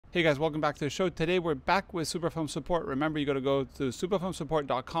Hey guys, welcome back to the show. Today we're back with Superfilm Support. Remember, you got to go to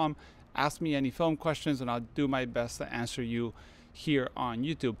superfilmsupport.com, ask me any film questions, and I'll do my best to answer you here on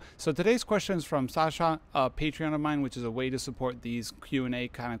YouTube. So today's question is from Sasha, a Patreon of mine, which is a way to support these Q&A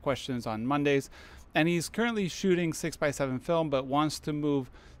kind of questions on Mondays. And he's currently shooting 6x7 film, but wants to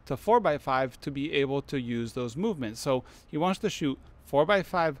move to 4x5 to be able to use those movements. So he wants to shoot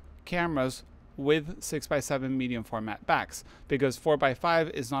 4x5 cameras with 6x7 medium format backs, because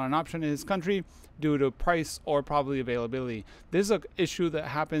 4x5 is not an option in his country due to price or probably availability. This is an issue that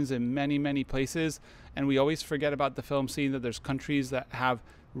happens in many places, and we always forget about the film scene, that there's countries that have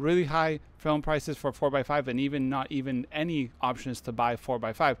really high film prices for 4x5 and not even any options to buy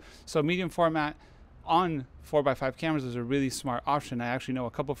 4x5. So medium format on 4x5 cameras is a really smart option. I actually know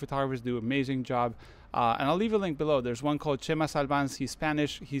a couple of photographers do an amazing job. And I'll leave a link below. There's one called Txema Salvans. He's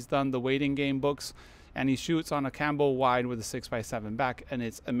Spanish. He's done the waiting game books, and he shoots on a Campbell wide with a 6x7 back, and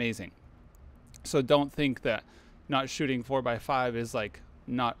it's amazing. So don't think that not shooting 4x5 is like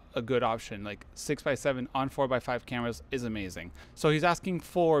not a good option. Like 6x7 on 4x5 cameras is amazing. So he's asking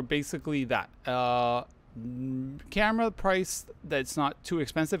for basically that camera price that's not too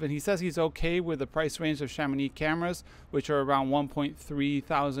expensive, and he says he's okay with the price range of Chamonix cameras, which are around 1.3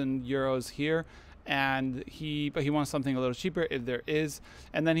 thousand euros here. But he wants something a little cheaper if there is,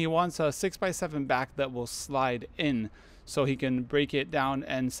 and then he wants a 6x7 back that will slide in so he can break it down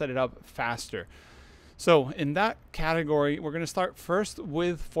and set it up faster. So in that category, we're going to start first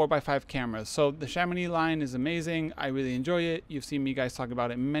with 4x5 cameras. So the Chamonix line is amazing. I really enjoy it. You've seen me guys talk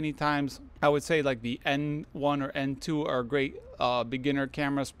about it many times. I would say like the N1 or N2 are great beginner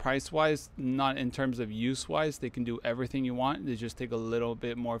cameras price-wise, not in terms of use-wise. They can do everything you want. They just take a little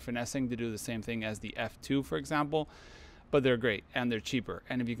bit more finessing to do the same thing as the F2, for example. But they're great and they're cheaper.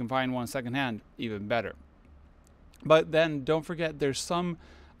 And if you can find one secondhand, even better. But then don't forget, there's some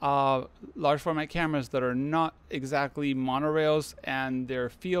large format cameras that are not exactly monorails, and they're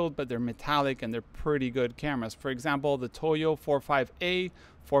field, but they're metallic, and they're pretty good cameras. For example, the Toyo 45A,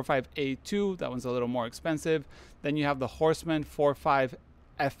 45A2, that one's a little more expensive. Then you have the Horseman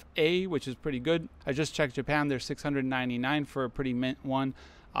 45FA, which is pretty good. I just checked Japan, they're $699 for a pretty mint one.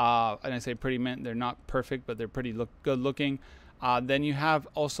 And I say pretty mint, they're not perfect, but they're pretty good looking. Then you have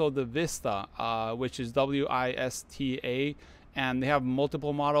also the Wista, which is Wista, and they have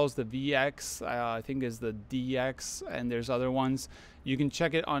multiple models. The VX, I think, is the DX, and there's other ones. You can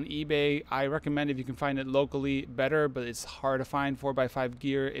check it on eBay. I recommend, if you can find it locally, better, but it's hard to find 4x5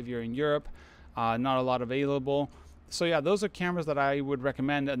 gear if you're in Europe. Not a lot available. So yeah, those are cameras that I would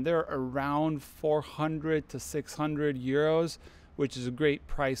recommend, and they're around 400 to 600 euros, which is a great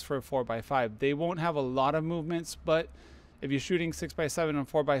price for a 4x5. They won't have a lot of movements, but if you're shooting 6x7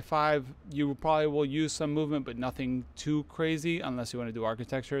 and 4x5, you probably will use some movement, but nothing too crazy. Unless you want to do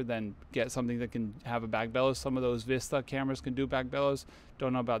architecture, then get something that can have a back bellows. Some of those Wista cameras can do back bellows.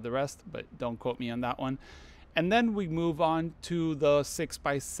 Don't know about the rest, but don't quote me on that one. And then we move on to the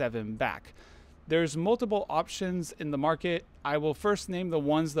 6x7 back. There's multiple options in the market. I will first name the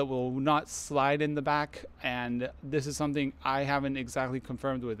ones that will not slide in the back, and this is something I haven't exactly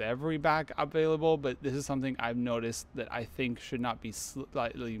confirmed with every back available, but this is something I've noticed that I think should not be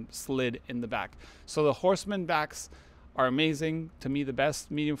slightly slid in the back. So the Horseman backs are amazing. To me, the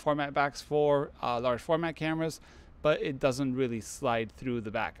best medium format backs for large format cameras, but it doesn't really slide through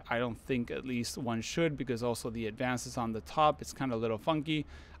the back. I don't think at least one should, because also the advance is on the top. It's kind of a little funky.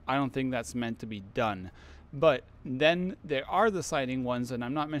 I don't think that's meant to be done. But then there are the sliding ones, and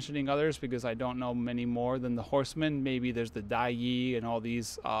I'm not mentioning others because I don't know many more than the Horseman. Maybe there's the Dai and all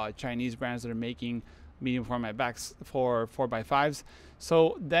these Chinese brands that are making medium format backs for 4x5s.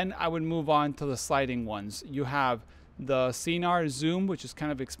 So then I would move on to the sliding ones. You have the CNR Zoom, which is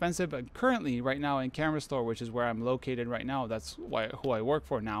kind of expensive, but currently right now in Camera Store, which is where I'm located right now, that's who I work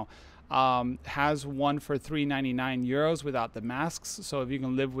for now, has one for 399 euros without the masks. So if you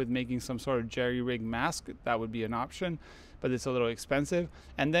can live with making some sort of jerry rig mask, that would be an option, but it's a little expensive.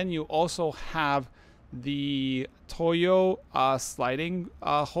 And then you also have the Toyo sliding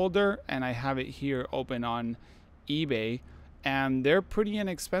holder, and I have it here open on eBay, and they're pretty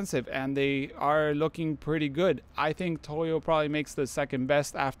inexpensive and they are looking pretty good. I think Toyo probably makes the second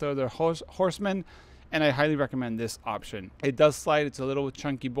best after the Horseman, and I highly recommend this option. It does slide, it's a little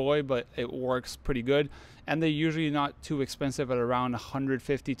chunky boy, but it works pretty good, and they're usually not too expensive at around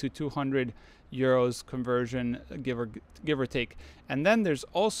 150 to 200 euros conversion, give or take. And then there's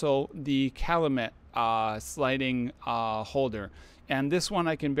also the Calumet sliding holder, and this one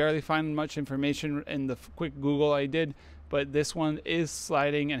I can barely find much information in the quick Google I did, but this one is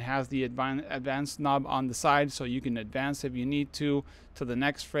sliding and has the advanced knob on the side, so you can advance if you need to the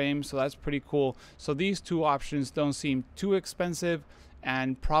next frame. So that's pretty cool. So these two options don't seem too expensive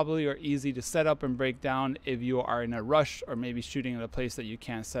and probably are easy to set up and break down if you are in a rush or maybe shooting at a place that you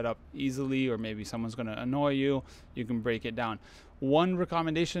can't set up easily, or maybe someone's going to annoy you. You can break it down. One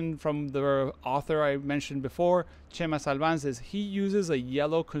recommendation from the author I mentioned before, Txema Salvans, is he uses a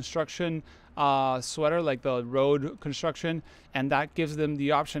yellow construction sweater, like the road construction, and that gives them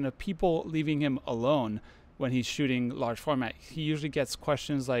the option of people leaving him alone when he's shooting large format. He usually gets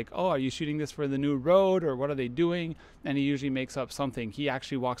questions like, oh, are you shooting this for the new road, or what are they doing? And he usually makes up something. He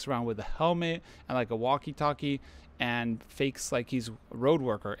actually walks around with a helmet and like a walkie-talkie and fakes like he's a road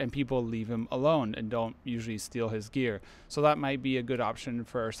worker, and people leave him alone and don't usually steal his gear. So that might be a good option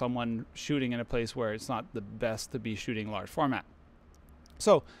for someone shooting in a place where it's not the best to be shooting large format.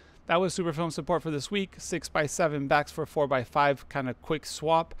 So that was Superfilm support for this week. 6x7 backs for 4x5, kind of quick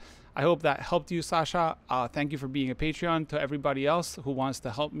swap. I hope that helped you, Sasha. Thank you for being a Patreon. To everybody else who wants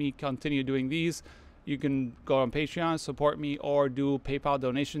to help me continue doing these, you can go on Patreon, support me, or do PayPal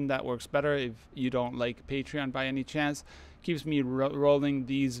donation. That works better if you don't like Patreon by any chance. Keeps me rolling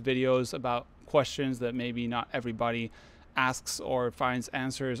these videos about questions that maybe not everybody asks or finds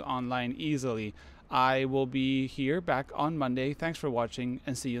answers online easily. I will be here back on Monday. Thanks for watching,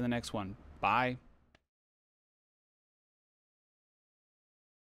 and see you in the next one. Bye.